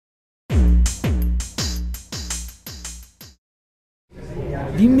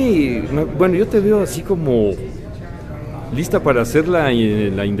Dime, bueno, yo te veo así como lista para hacer la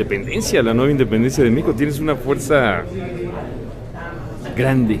independencia, la nueva independencia de México. Tienes una fuerza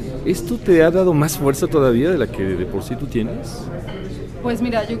grande. ¿Esto te ha dado más fuerza todavía de la que de por sí tú tienes? Pues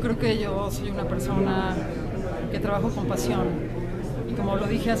mira, yo creo que yo soy una persona que trabajo con pasión. Y como lo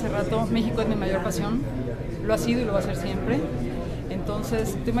dije hace rato, México es mi mayor pasión. Lo ha sido y lo va a ser siempre.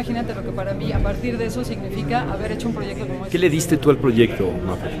 Entonces, tú imagínate lo que para mí, a partir de eso, significa haber hecho un proyecto como este. ¿Qué le diste tú al proyecto,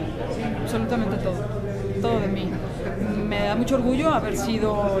 Mafer? Absolutamente todo. Todo de mí. Me da mucho orgullo haber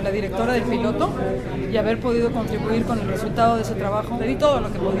sido la directora del piloto y haber podido contribuir con el resultado de ese trabajo. Le di todo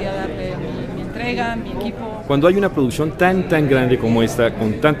lo que podía darle, mi entrega, mi equipo. Cuando hay una producción tan grande como esta,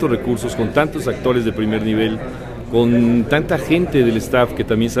 con tantos recursos, con tantos actores de primer nivel, con tanta gente del staff que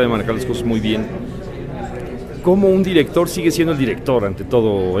también sabe manejar las cosas muy bien, ¿cómo un director sigue siendo el director ante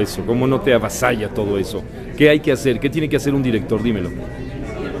todo eso? ¿Cómo no te avasalla todo eso? ¿Qué hay que hacer? ¿Qué tiene que hacer un director? Dímelo.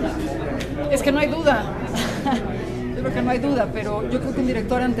 Es que no hay duda. Yo creo que no hay duda, pero yo creo que un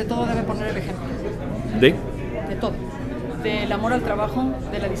director ante todo debe poner el ejemplo. ¿De? De todo. Del amor al trabajo,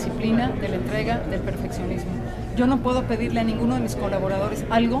 de la disciplina, de la entrega, del perfeccionismo. Yo no puedo pedirle a ninguno de mis colaboradores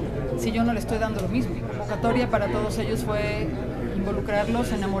algo si yo no le estoy dando lo mismo. La convocatoria para todos ellos fue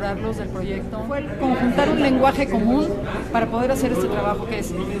involucrarlos, enamorarlos del proyecto. Fue conjuntar un lenguaje común para poder hacer este trabajo, que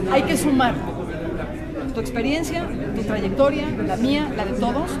es, hay que sumar tu experiencia, tu trayectoria, la mía, la de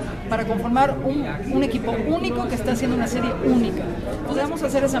todos, para conformar un equipo único que está haciendo una serie única. Entonces vamos a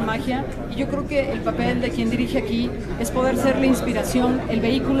hacer esa magia y yo creo que el papel de quien dirige aquí es poder ser la inspiración, el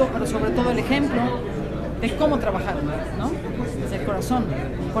vehículo, pero sobre todo el ejemplo de cómo trabajar, ¿no? Desde el corazón,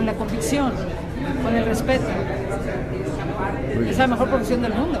 con la convicción, con el respeto. Es la mejor profesión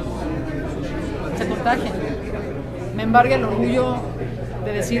del mundo. Se contagia. Me embarga el orgullo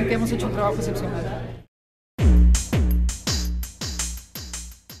de decir que hemos hecho un trabajo excepcional.